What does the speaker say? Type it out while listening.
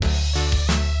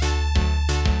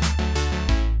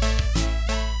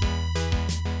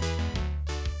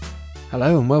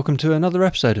Hello and welcome to another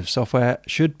episode of Software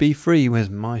Should Be Free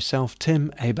with myself,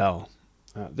 Tim Abel.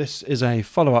 This is a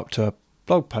follow-up to a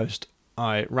blog post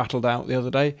I rattled out the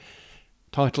other day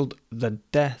titled The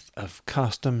Death of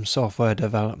Custom Software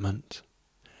Development.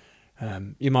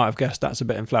 You might have guessed that's a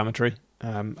bit inflammatory,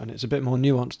 and it's a bit more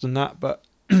nuanced than that, but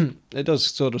it does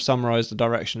sort of summarise the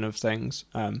direction of things.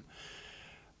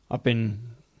 I've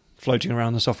been floating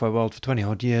around the software world for 20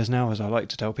 odd years now, as I like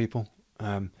to tell people,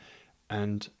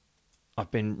 and I've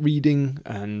been reading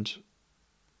and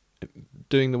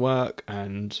doing the work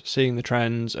and seeing the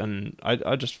trends, and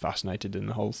I'm just fascinated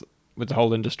in with the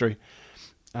whole industry.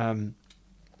 And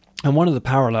one of the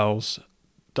parallels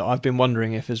that I've been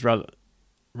wondering if is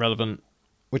relevant,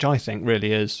 which I think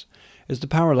really is the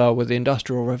parallel with the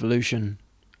Industrial Revolution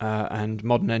and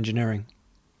modern engineering.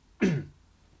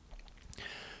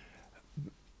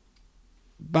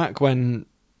 Back when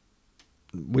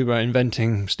we were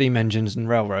inventing steam engines and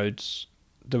railroads,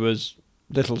 there was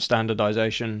little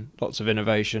standardization, lots of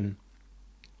innovation,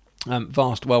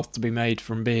 vast wealth to be made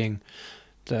from being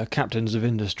the captains of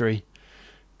industry.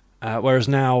 Whereas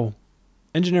now,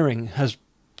 engineering has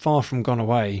far from gone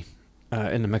away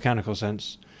in the mechanical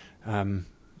sense.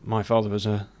 My father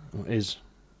is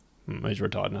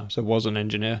retired now, so was an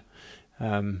engineer.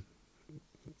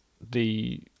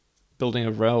 The building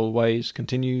of railways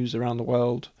continues around the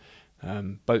world.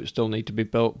 Boats still need to be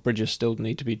built, bridges still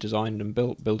need to be designed and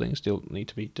built, buildings still need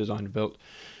to be designed and built.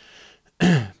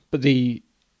 But the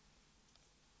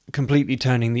completely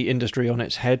turning the industry on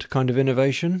its head kind of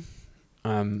innovation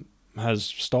has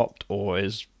stopped or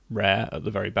is rare at the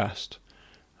very best,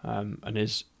 and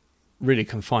is really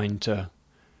confined to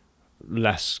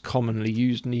less commonly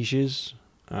used niches,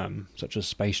 such as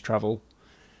space travel,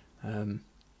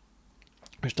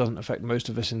 which doesn't affect most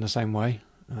of us in the same way.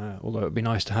 Although it would be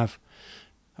nice to have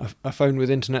a phone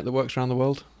with internet that works around the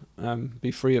world,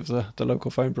 be free of the local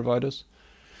phone providers.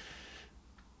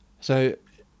 So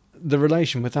the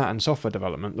relation with that and software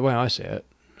development, the way I see it,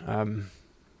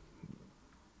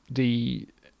 the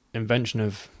invention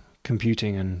of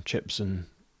computing and chips and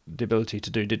the ability to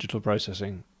do digital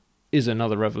processing is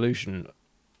another revolution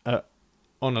on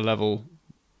a level,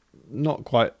 not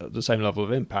quite at the same level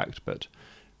of impact, but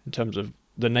in terms of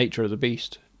the nature of the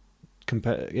beast.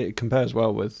 It compares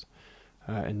well with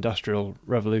industrial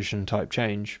revolution type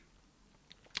change.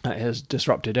 It has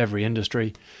disrupted every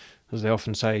industry, as they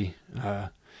often say.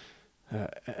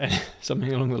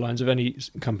 Something along the lines of any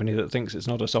company that thinks it's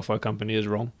not a software company is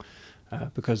wrong,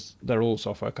 because they're all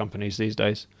software companies these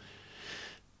days.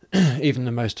 Even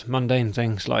the most mundane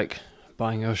things like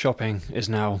buying or shopping is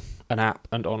now an app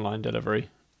and online delivery.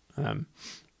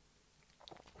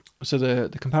 So the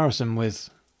comparison with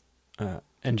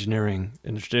engineering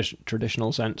in the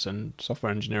traditional sense and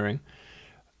software engineering,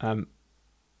 in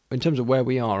terms of where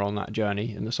we are on that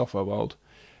journey in the software world,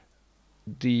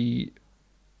 we've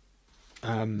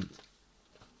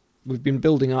been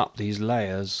building up these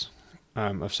layers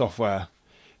of software.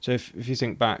 So if you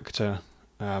think back to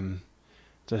the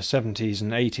 70s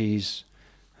and 80s,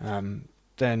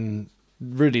 then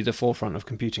really the forefront of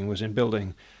computing was in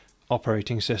building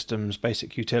operating systems,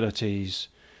 basic utilities,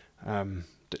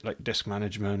 like disk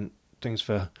management, things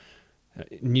for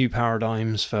new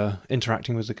paradigms for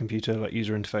interacting with the computer, like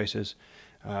user interfaces,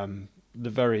 the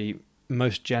very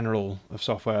most general of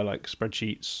software like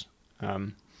spreadsheets,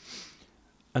 and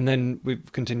then we've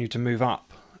continued to move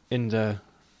up in the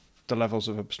levels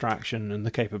of abstraction and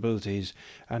the capabilities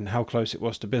and how close it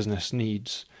was to business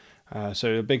needs.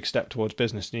 So a big step towards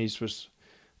business needs was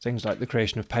things like the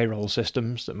creation of payroll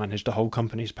systems that managed a whole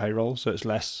company's payroll, so it's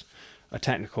less a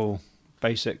technical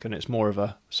basic and it's more of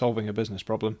a solving a business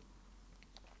problem.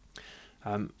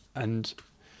 And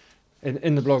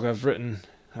in the blog I've written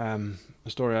a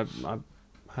story. I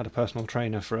had a personal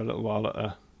trainer for a little while at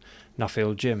a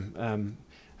Nuffield gym, and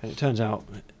it turns out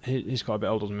he's quite a bit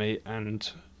older than me,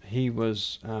 and he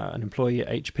was an employee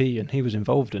at HP, and he was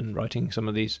involved in writing some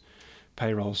of these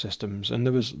payroll systems, and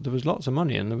there was lots of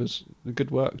money and there was good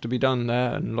work to be done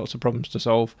there and lots of problems to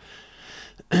solve.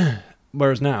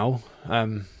 Whereas now,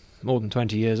 more than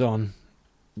 20 years on,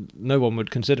 no one would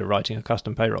consider writing a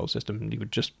custom payroll system. You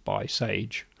would just buy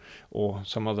Sage or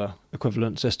some other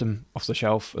equivalent system off the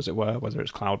shelf, as it were, whether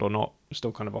it's cloud or not, it's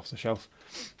still kind of off the shelf.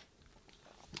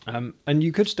 And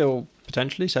you could still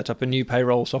potentially set up a new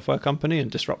payroll software company and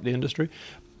disrupt the industry,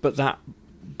 but that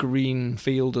green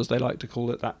field, as they like to call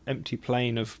it, that empty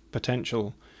plane of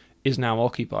potential, is now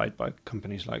occupied by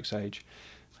companies like Sage.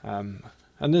 And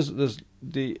there's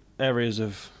the areas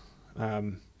of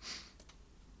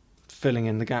filling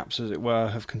in the gaps, as it were,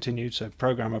 have continued. So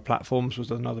programmer platforms was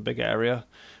another big area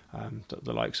that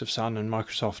the likes of Sun and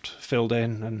Microsoft filled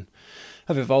in and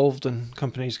have evolved, and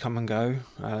companies come and go.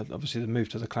 Obviously, the move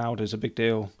to the cloud is a big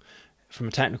deal from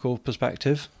a technical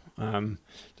perspective.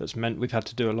 That's meant we've had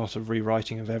to do a lot of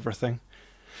rewriting of everything.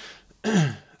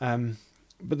 But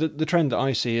the trend that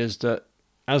I see is that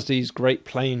as these great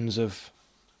planes of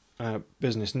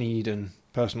business need and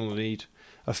personal need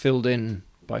are filled in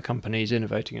by companies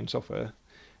innovating in software,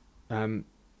 the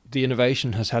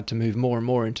innovation has had to move more and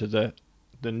more into the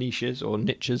niches, or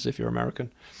niches if you're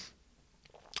American.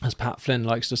 As Pat Flynn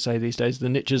likes to say these days, the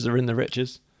niches are in the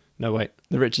riches. No, wait,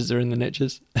 the riches are in the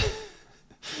niches.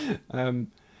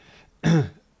 And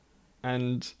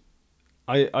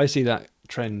I see that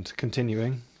trend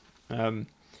continuing.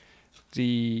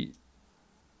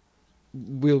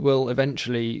 We'll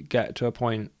eventually get to a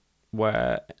point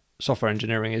where software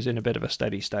engineering is in a bit of a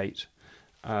steady state,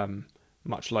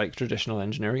 much like traditional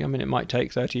engineering. I mean, it might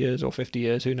take 30 years or 50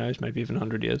 years, who knows, maybe even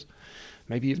 100 years,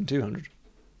 maybe even 200.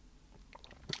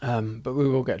 But we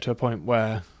will get to a point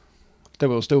where there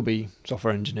will still be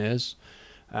software engineers,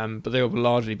 but they will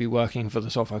largely be working for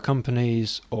the software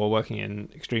companies, or working in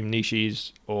extreme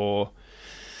niches, or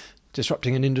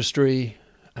disrupting an industry,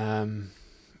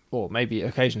 or maybe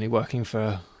occasionally working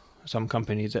for some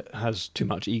company that has too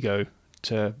much ego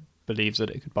to believe that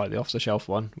it could buy the off-the-shelf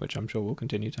one, which I'm sure will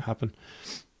continue to happen.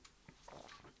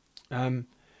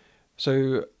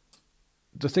 So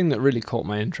the thing that really caught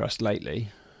my interest lately,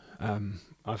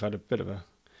 I've had a bit of a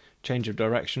change of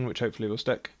direction, which hopefully will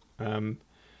stick,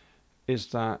 is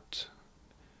that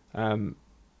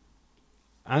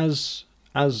as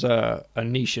a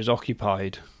niche is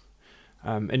occupied,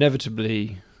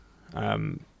 inevitably a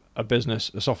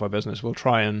software business will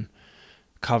try and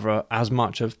cover as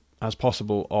much as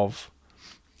possible of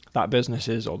that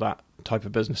business's or that type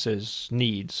of business's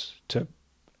needs, to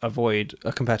avoid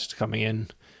a competitor coming in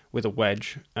with a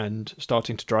wedge and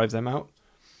starting to drive them out.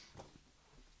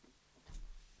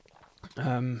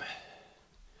 I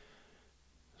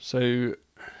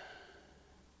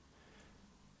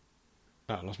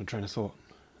lost my train of thought.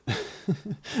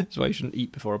 That's why you shouldn't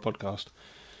eat before a podcast.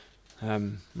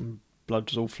 Blood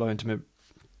does all flow into my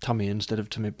tummy instead of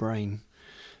to my brain.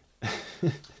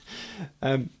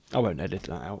 I won't edit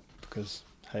that out because,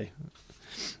 hey.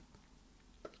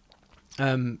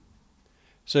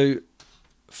 So,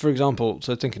 for example,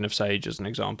 thinking of Sage as an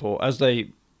example, as they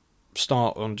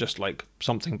start on just like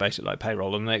something basic like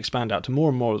payroll, and they expand out to more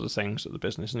and more of the things that the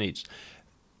business needs,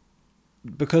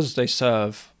 because they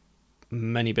serve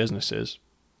many businesses,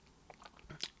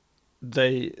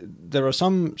 there are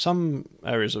some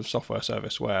areas of software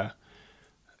service where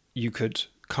you could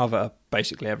cover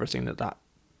basically everything that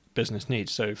business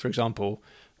needs. So, for example,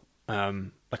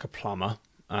 like a plumber,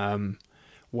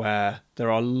 where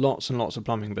there are lots and lots of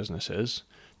plumbing businesses.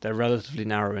 They're relatively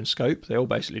narrow in scope. They all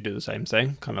basically do the same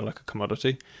thing, kind of like a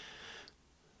commodity.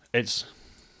 It's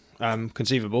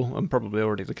conceivable, and probably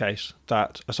already the case,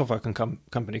 that a software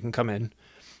company can come in,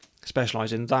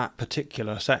 specialise in that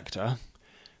particular sector,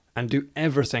 and do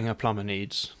everything a plumber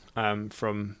needs,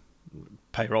 from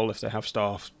payroll if they have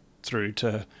staff, through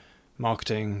to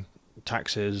marketing,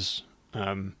 taxes,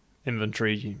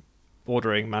 inventory,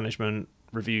 ordering management,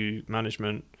 review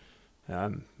management,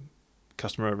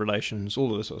 customer relations,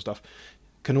 all of this sort of stuff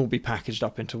can all be packaged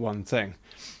up into one thing.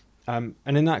 And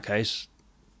in that case,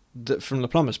 from the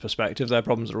plumber's perspective, their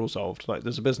problems are all solved. Like,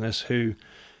 there's a business who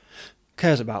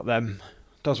cares about them,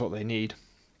 does what they need,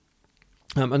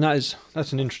 and that's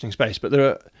an interesting space. But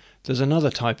there's another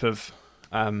type of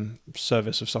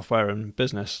service of software and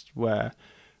business where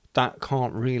that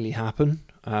can't really happen.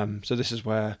 So this is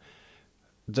where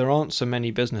there aren't so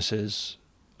many businesses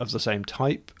of the same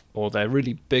type, or they're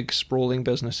really big sprawling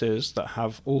businesses that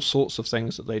have all sorts of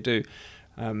things that they do.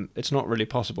 It's not really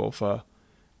possible for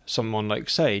someone like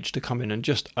Sage to come in and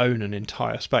just own an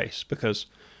entire space, because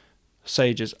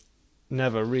Sage is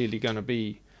never really going to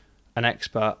be an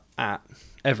expert at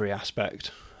every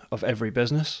aspect of every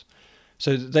business.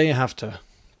 So they have to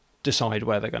decide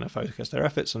where they're going to focus their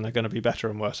efforts, and they're going to be better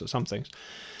and worse at some things.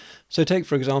 So take,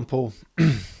 for example,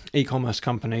 e-commerce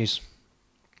companies,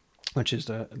 which is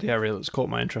the area that's caught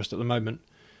my interest at the moment,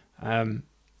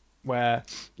 where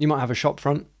you might have a shop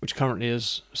front, which currently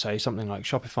is, say, something like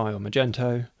Shopify or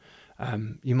Magento.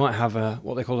 You might have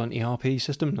what they call an ERP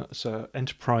system, that's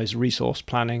enterprise resource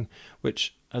planning,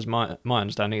 which, as my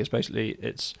understanding, is basically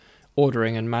it's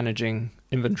ordering and managing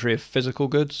inventory of physical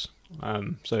goods.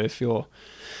 So if you're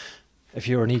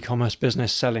an e-commerce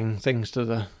business selling things to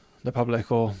the public,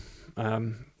 or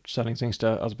selling things to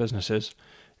other businesses,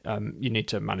 You need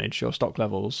to manage your stock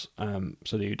levels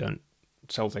so that you don't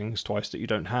sell things twice that you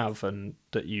don't have, and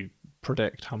that you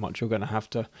predict how much you're going to have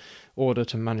to order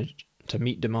to manage to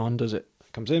meet demand as it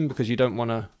comes in, because you don't want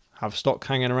to have stock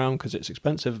hanging around because it's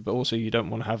expensive, but also you don't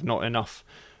want to have not enough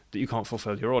that you can't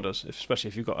fulfill your orders, especially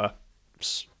if you've got a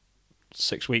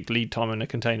 6-week lead time in a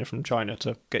container from China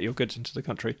to get your goods into the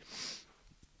country.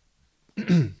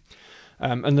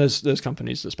 And there's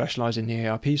companies that specialize in the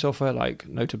ERP software, like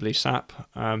notably SAP.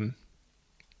 I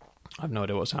have no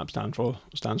idea what SAP stands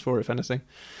for, if anything.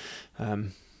 I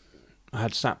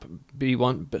had SAP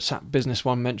B1, but SAP Business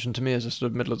One mentioned to me as a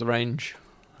sort of middle of the range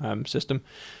system.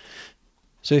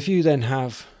 So if you then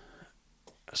have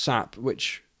SAP,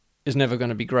 which is never going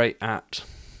to be great at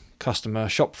customer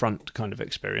shopfront kind of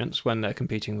experience when they're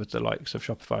competing with the likes of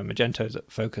Shopify and Magento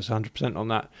that focus 100% on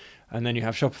that, and then you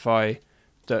have Shopify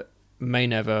that may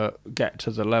never get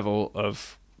to the level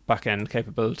of back-end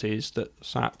capabilities that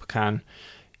SAP can,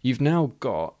 you've now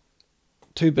got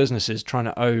two businesses trying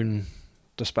to own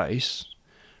the space,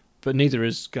 but neither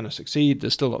is going to succeed.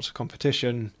 There's still lots of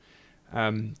competition.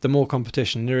 The more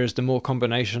competition there is, the more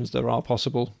combinations there are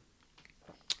possible.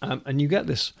 And you get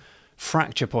this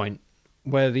fracture point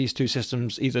where these two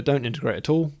systems either don't integrate at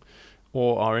all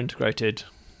or are integrated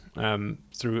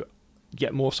through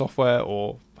yet more software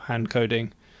or hand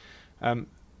coding.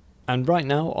 And right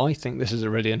now, I think this is a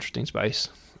really interesting space.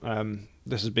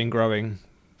 This has been growing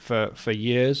for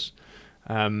years.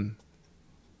 So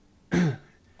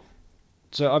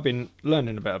I've been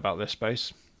learning a bit about this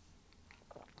space.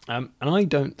 And I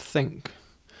don't think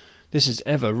this is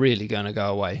ever really going to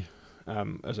go away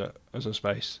as a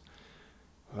space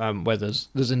where there's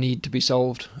a need to be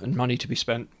solved and money to be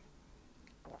spent.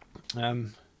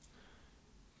 Because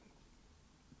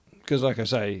like I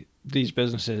say, these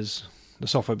businesses, the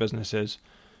software businesses,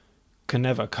 can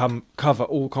never cover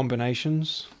all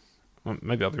combinations. Well,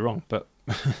 maybe I'll be wrong, but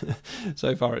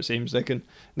so far it seems they can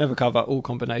never cover all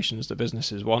combinations that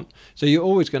businesses want. So you're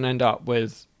always going to end up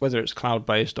with, whether it's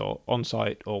cloud-based or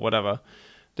on-site or whatever,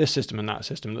 this system and that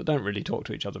system that don't really talk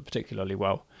to each other particularly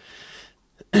well.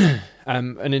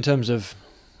 And in terms of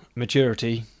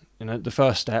maturity, the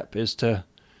first step is to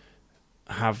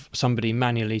have somebody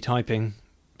manually typing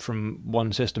from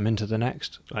one system into the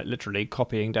next, like literally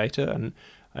copying data. And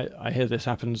I hear this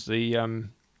happens. The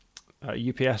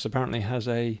UPS apparently has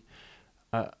a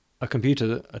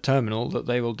computer, a terminal that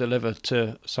they will deliver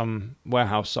to some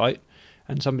warehouse site,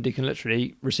 and somebody can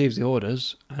literally receive the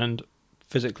orders and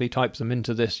physically type them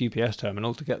into this UPS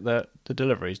terminal to get the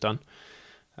deliveries done,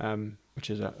 which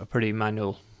is a pretty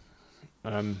manual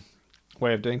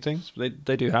way of doing things.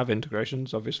 They do have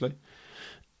integrations, obviously.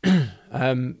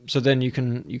 So then you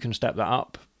can step that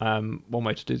up. One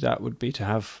way to do that would be to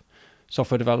have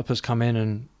software developers come in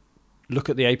and look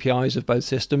at the APIs of both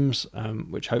systems,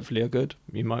 which hopefully are good.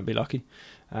 You might be lucky,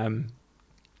 and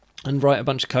write a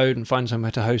bunch of code and find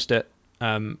somewhere to host it,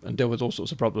 and deal with all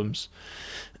sorts of problems.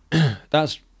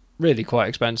 That's really quite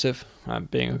expensive.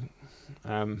 Having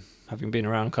been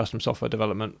around custom software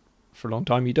development for a long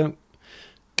time, you don't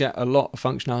get a lot of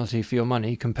functionality for your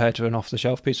money compared to an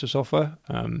off-the-shelf piece of software.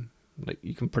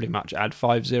 You can pretty much add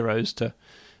 5 zeros to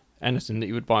anything that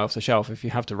you would buy off the shelf. If you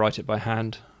have to write it by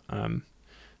hand,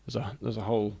 there's a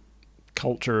whole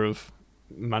culture of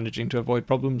managing to avoid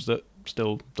problems that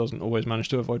still doesn't always manage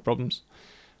to avoid problems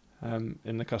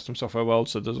in the custom software world.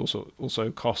 So there's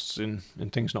also costs in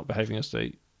things not behaving as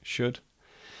they should.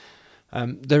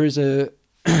 There is a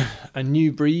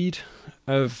new breed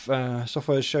of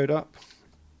software showed up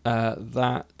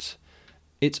that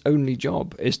its only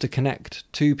job is to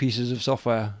connect two pieces of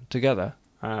software together.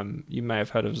 You may have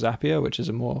heard of Zapier, which is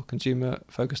a more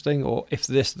consumer-focused thing, or If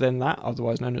This Then That,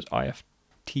 otherwise known as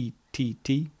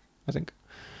IFTTT, I think,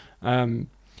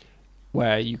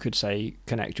 where you could say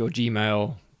connect your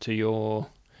Gmail to your,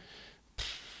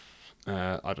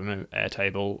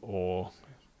 Airtable, or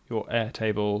your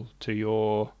Airtable to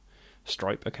your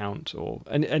Stripe account, or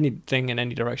anything in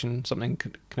any direction, something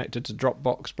connected to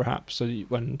Dropbox perhaps, so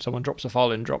when someone drops a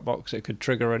file in Dropbox it could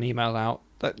trigger an email out,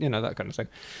 that kind of thing.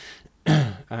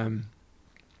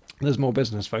 There's more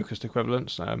business focused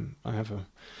equivalents. I have a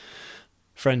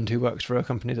friend who works for a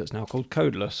company that's now called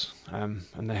Codeless,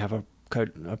 and they have a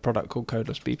product called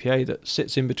Codeless BPA that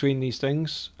sits in between these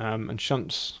things and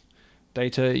shunts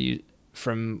data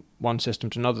from one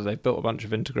system to another. They've built a bunch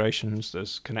of integrations.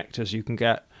 There's connectors you can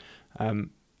get.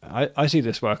 I see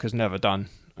this work as never done.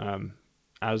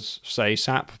 As, say,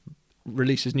 SAP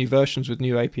releases new versions with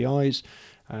new APIs,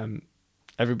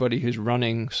 everybody who's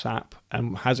running SAP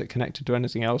and has it connected to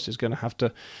anything else is going to have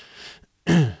to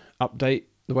update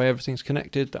the way everything's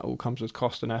connected. That all comes with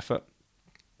cost and effort.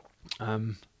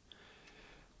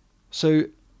 So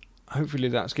hopefully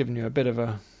that's given you a bit of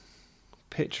a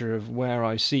picture of where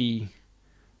I see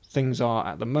things are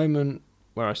at the moment,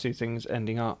 where I see things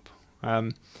ending up.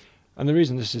 And the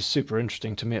reason this is super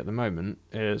interesting to me at the moment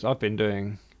is I've been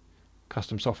doing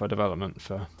custom software development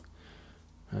for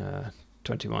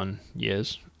 21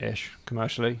 years-ish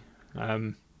commercially.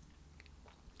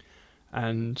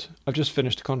 And I've just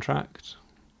finished a contract.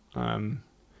 Then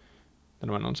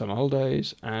I went on summer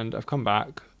holidays and I've come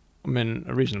back. I'm in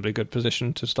a reasonably good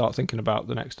position to start thinking about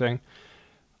the next thing.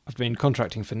 I've been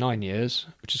contracting for 9 years,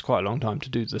 which is quite a long time to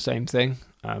do the same thing,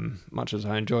 much as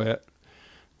I enjoy it.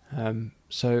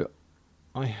 So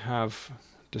I have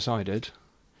decided,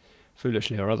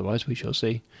 foolishly or otherwise, we shall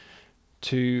see,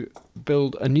 to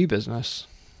build a new business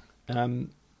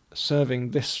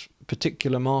serving this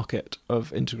particular market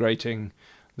of integrating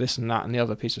this and that and the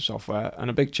other piece of software. And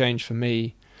a big change for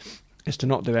me is to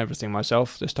not do everything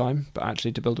myself this time, but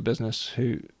actually to build a business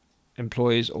who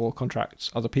employs or contracts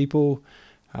other people,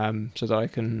 so that I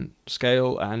can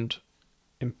scale and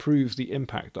improve the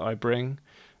impact that I bring,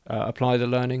 apply the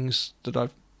learnings that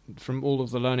I've from all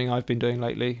of the learning I've been doing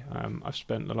lately. I've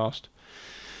spent the last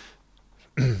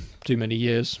too many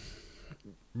years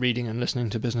reading and listening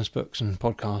to business books and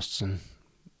podcasts and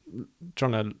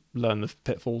trying to learn the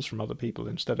pitfalls from other people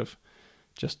instead of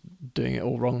just doing it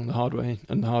all wrong the hard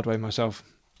way myself.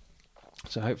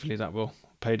 So hopefully that will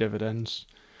pay dividends,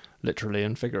 literally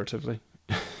and figuratively.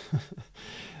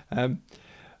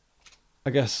 I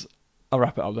guess I'll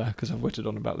wrap it up there because I've whittled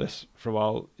on about this for a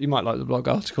while. You might like the blog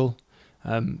article.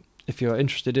 If you're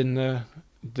interested in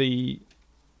the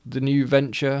new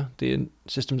venture, the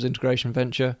systems integration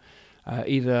venture,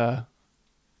 either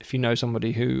if you know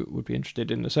somebody who would be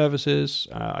interested in the services,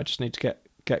 I just need to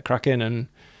get cracking and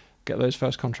get those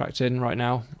first contracts in right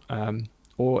now.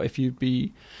 Or if you'd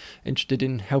be interested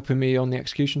in helping me on the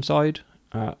execution side,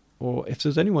 or if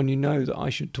there's anyone you know that I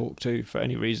should talk to for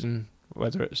any reason,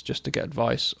 whether it's just to get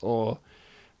advice or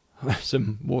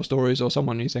some war stories, or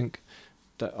someone you think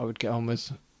that I would get on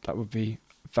with, that would be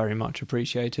very much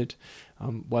appreciated.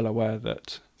 I'm well aware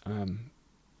that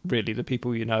really the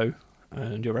people you know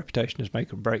and your reputation is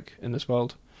make or break in this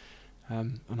world.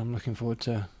 And I'm looking forward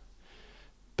to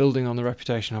building on the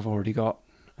reputation I've already got,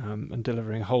 and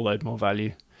delivering a whole load more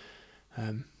value.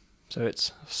 So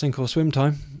it's sink or swim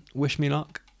time. Wish me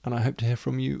luck, and I hope to hear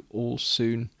from you all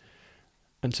soon.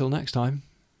 Until next time,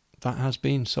 that has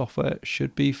been Software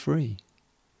Should Be Free.